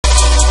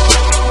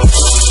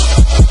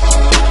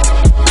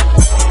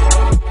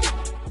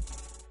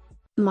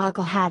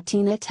MAGA hat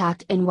teen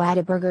attacked in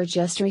Whataburger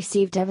just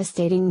received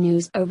devastating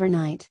news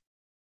overnight.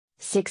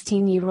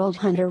 16-year-old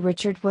Hunter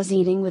Richard was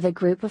eating with a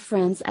group of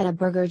friends at a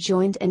burger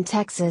joint in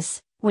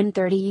Texas, when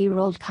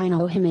 30-year-old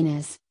Kino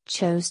Jimenez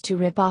chose to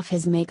rip off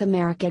his Make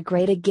America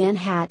Great Again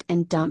hat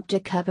and dumped a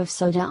cup of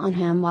soda on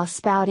him while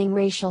spouting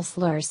racial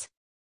slurs.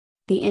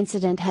 The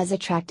incident has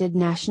attracted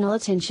national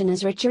attention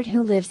as Richard,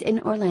 who lives in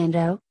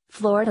Orlando,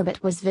 Florida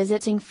but was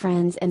visiting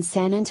friends in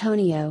San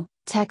Antonio,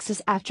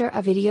 Texas after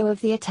a video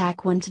of the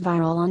attack went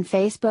viral on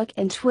Facebook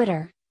and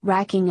Twitter,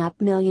 racking up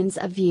millions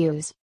of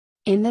views.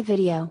 In the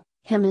video,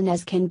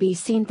 Jimenez can be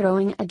seen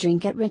throwing a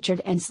drink at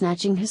Richard and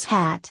snatching his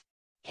hat.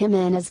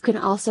 Jimenez could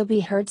also be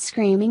heard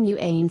screaming "You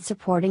ain't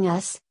supporting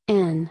us,"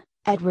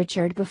 at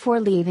Richard before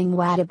leaving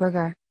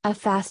Whataburger, a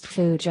fast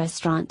food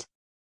restaurant.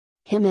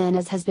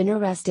 Jimenez has been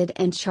arrested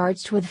and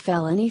charged with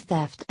felony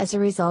theft as a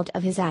result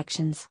of his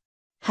actions.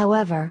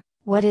 However,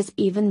 what is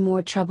even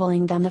more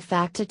troubling than the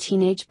fact a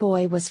teenage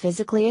boy was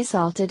physically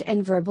assaulted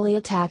and verbally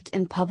attacked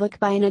in public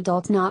by an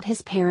adult not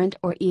his parent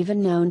or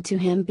even known to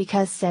him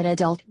because said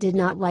adult did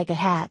not like a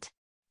hat.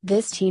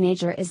 This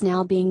teenager is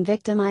now being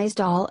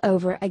victimized all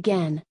over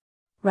again.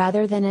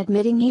 Rather than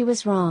admitting he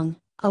was wrong,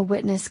 a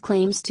witness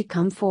claims to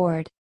come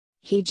forward.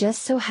 He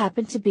just so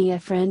happened to be a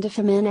friend of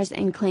Jimenez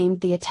and claimed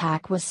the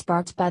attack was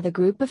sparked by the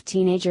group of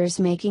teenagers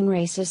making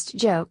racist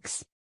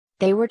jokes.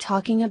 They were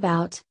talking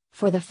about,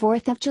 for the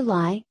 4th of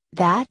July,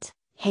 that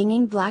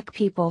hanging black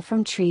people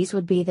from trees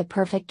would be the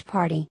perfect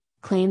party,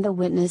 claimed the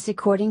witness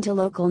according to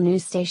local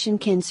news station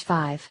KENS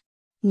 5.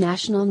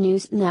 National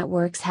news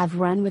networks have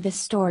run with the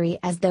story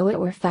as though it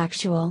were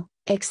factual,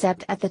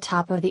 except at the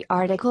top of the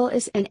article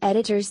is an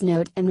editor's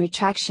note and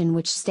retraction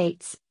which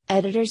states,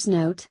 editor's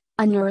note,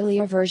 an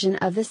earlier version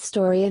of the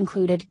story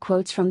included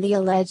quotes from the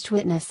alleged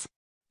witness.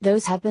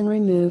 Those have been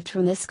removed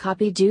from this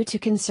copy due to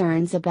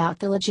concerns about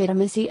the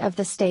legitimacy of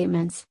the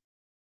statements.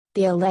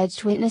 The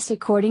alleged witness,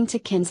 according to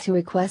KENS, who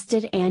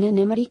requested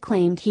anonymity,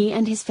 claimed he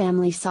and his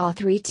family saw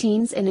 3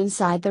 teens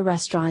inside the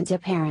restaurant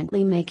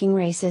apparently making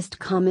racist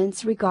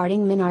comments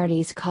regarding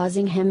minorities,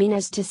 causing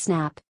Jimenez to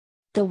snap.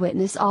 The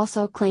witness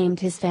also claimed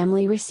his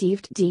family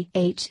received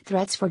death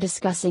threats for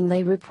discussing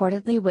they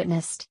reportedly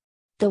witnessed.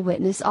 The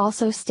witness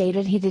also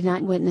stated he did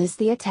not witness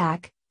the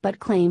attack, but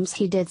claims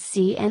he did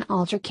see an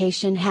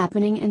altercation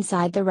happening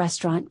inside the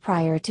restaurant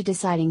prior to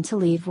deciding to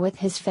leave with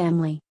his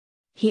family.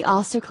 He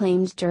also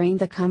claimed during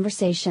the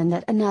conversation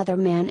that another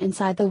man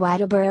inside the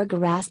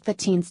Whataburger asked the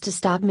teens to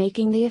stop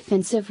making the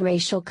offensive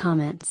racial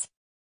comments.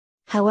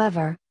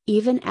 However,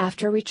 even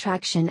after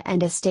retraction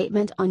and a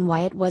statement on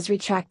why it was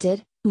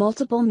retracted,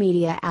 multiple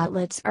media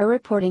outlets are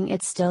reporting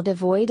it's still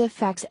devoid of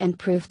facts and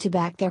proof to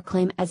back their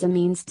claim as a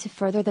means to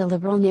further the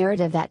liberal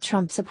narrative that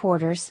Trump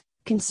supporters,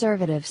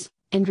 conservatives,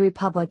 and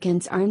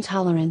Republicans are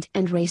intolerant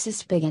and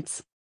racist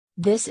bigots.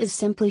 This is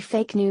simply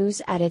fake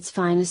news at its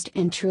finest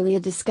and truly a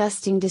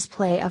disgusting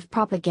display of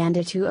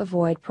propaganda to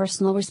avoid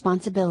personal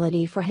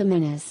responsibility for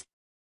Jimenez.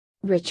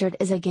 Richard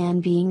is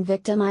again being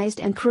victimized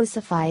and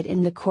crucified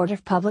in the court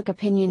of public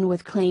opinion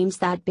with claims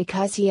that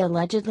because he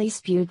allegedly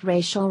spewed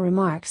racial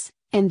remarks,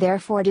 and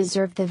therefore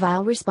deserved the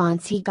vile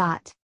response he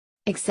got.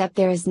 Except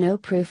there is no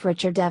proof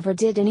Richard ever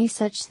did any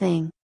such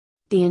thing.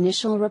 The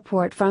initial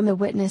report from the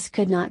witness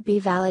could not be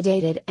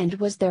validated and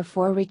was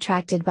therefore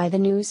retracted by the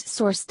news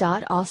source.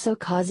 Also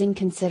causing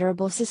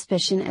considerable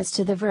suspicion as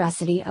to the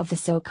veracity of the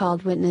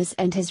so-called witness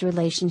and his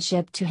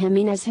relationship to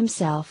Jimenez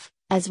himself,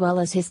 as well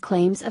as his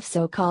claims of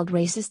so-called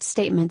racist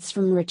statements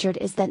from Richard,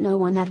 is that no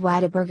one at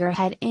Whataburger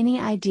had any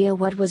idea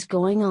what was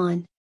going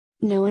on.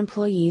 No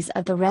employees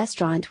of the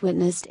restaurant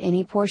witnessed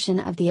any portion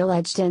of the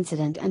alleged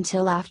incident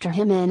until after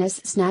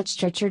Jimenez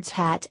snatched Richard's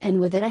hat and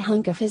with it a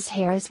hunk of his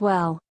hair as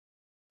well.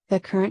 The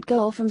current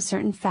goal from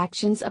certain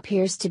factions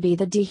appears to be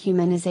the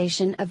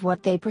dehumanization of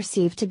what they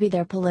perceive to be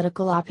their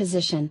political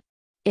opposition.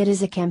 It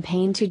is a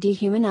campaign to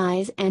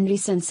dehumanize and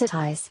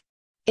desensitize.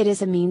 It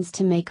is a means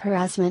to make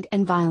harassment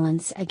and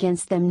violence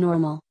against them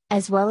normal,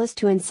 as well as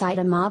to incite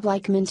a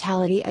mob-like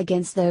mentality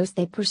against those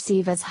they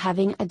perceive as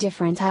having a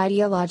different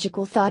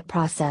ideological thought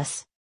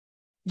process.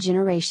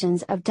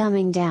 Generations of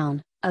dumbing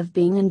down, of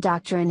being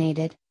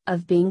indoctrinated,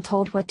 of being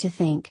told what to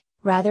think,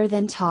 rather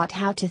than taught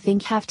how to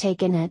think, have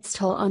taken its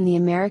toll on the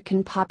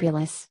American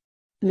populace.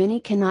 Many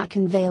cannot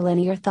convey a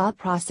linear thought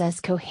process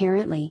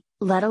coherently,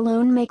 let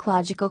alone make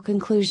logical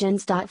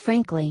conclusions.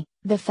 Frankly,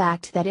 the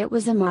fact that it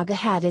was a MAGA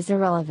hat is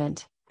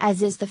irrelevant,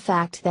 as is the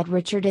fact that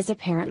Richard is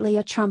apparently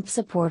a Trump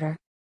supporter.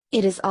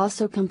 It is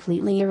also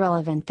completely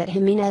irrelevant that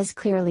Jimenez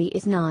clearly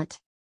is not.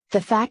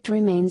 The fact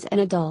remains an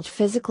adult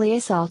physically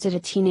assaulted a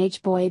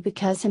teenage boy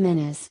because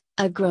Jimenez,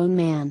 a grown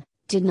man,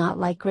 did not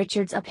like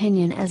Richard's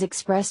opinion as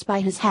expressed by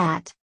his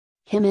hat.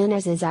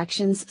 Jimenez's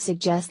actions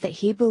suggest that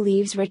he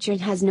believes Richard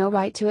has no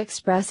right to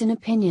express an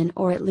opinion,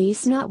 or at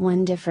least not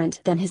one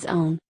different than his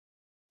own.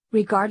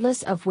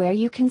 Regardless of where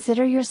you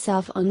consider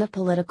yourself on the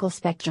political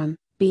spectrum,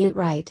 be it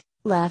right,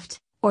 left,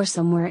 or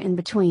somewhere in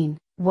between,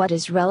 what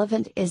is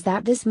relevant is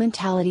that this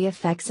mentality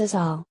affects us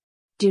all.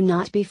 Do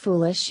not be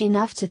foolish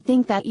enough to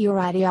think that your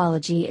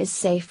ideology is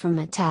safe from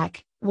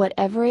attack,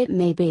 whatever it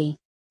may be.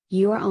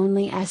 You are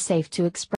only as safe to express